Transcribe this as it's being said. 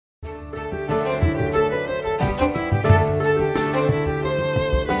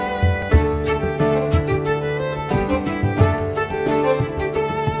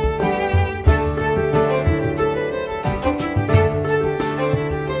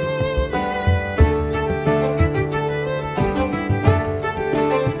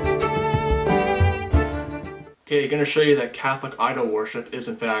going to show you that Catholic idol worship is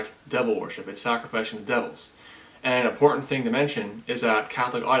in fact devil worship. It's sacrificing to devils. And an important thing to mention is that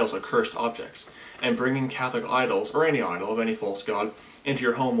Catholic idols are cursed objects. And bringing Catholic idols, or any idol of any false god, into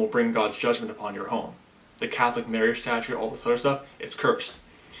your home will bring God's judgment upon your home. The Catholic Mary statue, all this other stuff, it's cursed.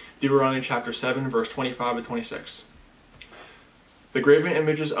 Deuteronomy chapter 7, verse 25 to 26. The graven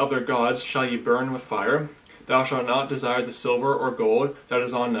images of their gods shall ye burn with fire. Thou shalt not desire the silver or gold that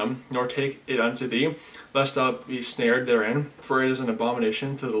is on them, nor take it unto thee, lest thou be snared therein, for it is an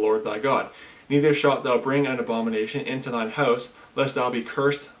abomination to the Lord thy God. Neither shalt thou bring an abomination into thine house, lest thou be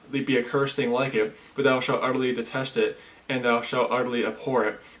a cursed thing like it, but thou shalt utterly detest it, and thou shalt utterly abhor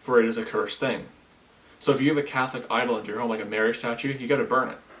it, for it is a cursed thing. So if you have a Catholic idol in your home, like a Mary statue, you got to burn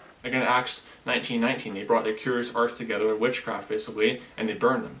it. Again, Acts 19:19, they brought their curious arts together, witchcraft basically, and they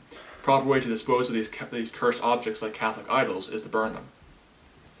burned them. The proper way to dispose of these cursed objects like Catholic idols is to burn them.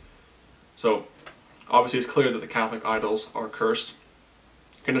 So, obviously it's clear that the Catholic idols are cursed.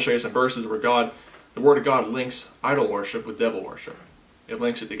 I'm going to show you some verses where the Word of God links idol worship with devil worship. It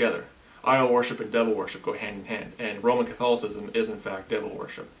links it together. Idol worship and devil worship go hand in hand, and Roman Catholicism is in fact devil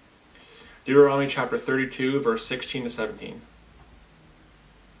worship. Deuteronomy chapter 32, verse 16 to 17.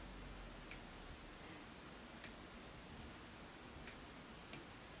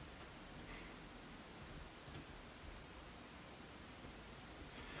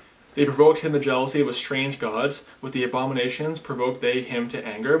 They provoked him to jealousy with strange gods. With the abominations provoked they him to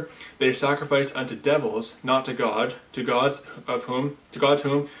anger. They sacrificed unto devils, not to God, to gods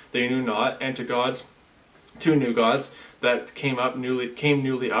whom they knew not, and to new gods that came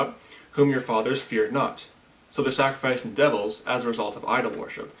newly up, whom your fathers feared not. So they're sacrificing devils as a result of idol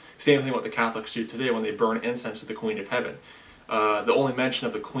worship. Same thing what the Catholics do today when they burn incense to the Queen of Heaven. The only mention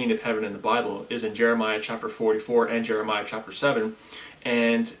of the Queen of Heaven in the Bible is in Jeremiah chapter 44 and Jeremiah chapter 7,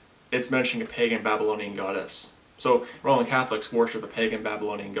 and it's mentioning a pagan Babylonian goddess. So Roman Catholics worship a pagan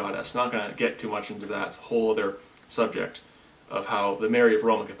Babylonian goddess. Not going to get too much into that. It's a whole other subject of how the Mary of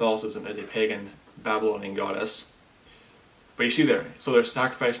Roman Catholicism is a pagan Babylonian goddess. But you see there, so they're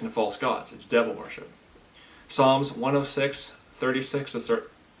sacrificing to false gods. It's devil worship. Psalms 106, 36 to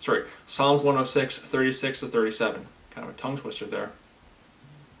Psalms 106, 36 to 37. Kind of a tongue twister there.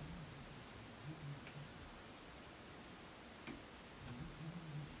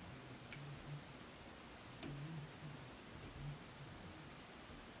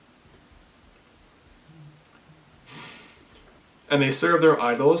 And they served their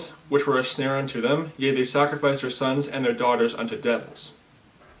idols, which were a snare unto them, yea, they sacrificed their sons and their daughters unto devils.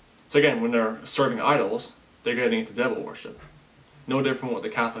 So again, when they're serving idols, they're getting into devil worship. No different from what the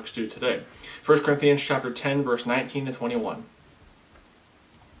Catholics do today. 1 Corinthians chapter 10, verse 19 to 21.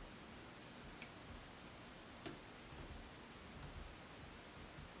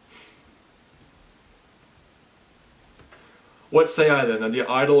 What say I then, that the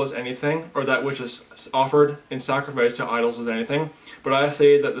idol is anything, or that which is offered in sacrifice to idols is anything? But I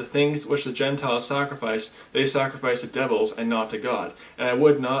say that the things which the Gentiles sacrifice, they sacrifice to devils, and not to God. And I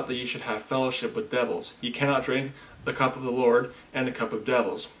would not that ye should have fellowship with devils. Ye cannot drink the cup of the Lord, and the cup of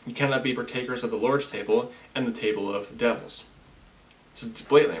devils. Ye cannot be partakers of the Lord's table, and the table of devils. So it's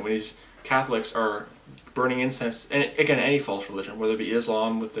blatantly, when these Catholics are burning incense, and again, any false religion, whether it be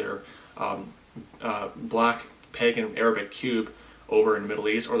Islam with their black pagan Arabic cube over in the Middle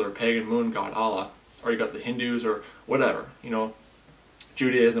East, or their pagan moon god Allah, or you got the Hindus or whatever, you know,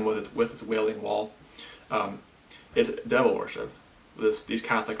 Judaism with its wailing wall. It's devil worship. These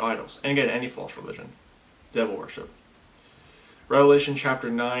Catholic idols, and again, any false religion, devil worship. Revelation chapter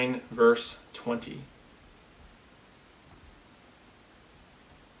 9, verse 20.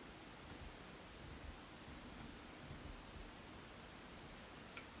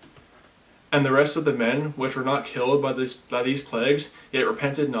 And the rest of the men which were not killed by these plagues, yet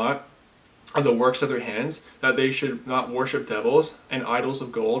repented not of the works of their hands, that they should not worship devils, and idols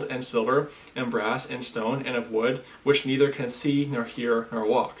of gold, and silver, and brass, and stone, and of wood, which neither can see, nor hear, nor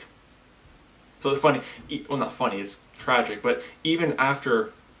walk. So it's funny, well not funny, it's tragic, but even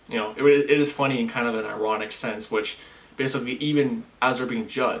after, you know, it is funny in kind of an ironic sense, which basically even as they're being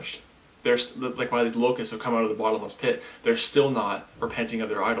judged, there's like by these locusts who come out of the bottomless pit, they're still not repenting of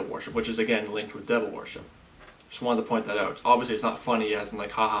their idol worship, which is again linked with devil worship. Just wanted to point that out. Obviously it's not funny as in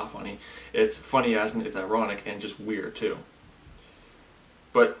like haha funny, it's funny as in it's ironic and just weird too.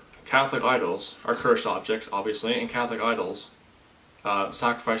 But Catholic idols are cursed objects, obviously, and Catholic idols,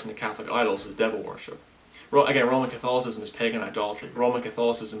 sacrificing to Catholic idols is devil worship. Again, Roman Catholicism is pagan idolatry. Roman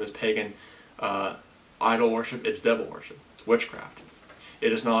Catholicism is pagan idol worship, it's devil worship, it's witchcraft.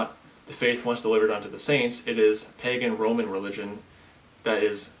 It is not the faith once delivered unto the saints, it is pagan Roman religion that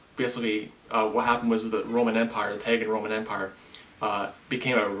is basically what happened was the Roman Empire, the pagan Roman Empire,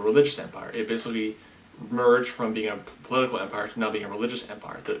 became a religious empire. It basically merged from being a political empire to now being a religious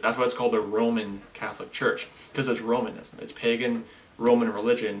empire. That's why it's called the Roman Catholic Church, because it's Romanism. It's pagan Roman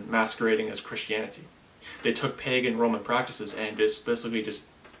religion masquerading as Christianity. They took pagan Roman practices and basically just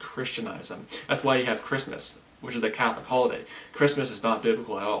Christianized them. That's why you have Christmas, which is a Catholic holiday. Christmas is not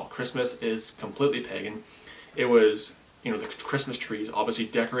biblical at all. Christmas is completely pagan. It was, the Christmas trees, obviously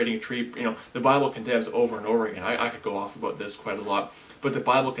decorating a tree, the Bible condemns over and over again. I could go off about this quite a lot, but the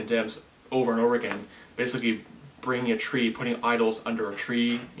Bible condemns over and over again, basically bringing a tree, putting idols under a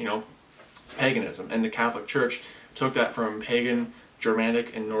tree, it's paganism. And the Catholic Church took that from pagan,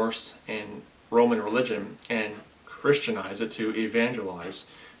 Germanic, and Norse, and Roman religion and Christianized it to evangelize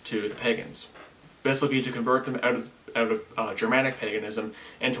to the pagans. Basically to convert them out of Germanic paganism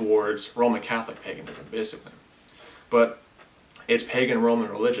and towards Roman Catholic paganism, basically. But it's pagan Roman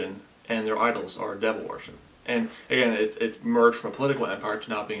religion, and their idols are devil worship. And again, it merged from a political empire to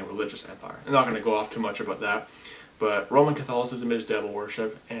now being a religious empire. I'm not going to go off too much about that, but Roman Catholicism is devil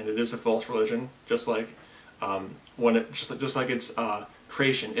worship, and it is a false religion, just like just like its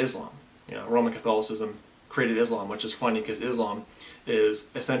creation, Islam. Roman Catholicism created Islam, which is funny because Islam is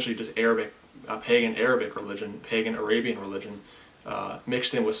essentially just Arabic, pagan Arabic religion, pagan Arabian religion,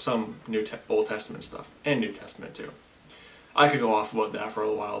 mixed in with some Old Testament stuff, and New Testament too. I could go off about that for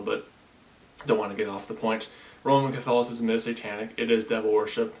a while, but don't want to get off the point. Roman Catholicism is satanic. It is devil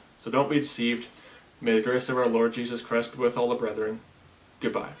worship. So don't be deceived. May the grace of our Lord Jesus Christ be with all the brethren.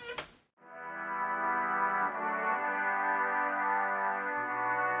 Goodbye.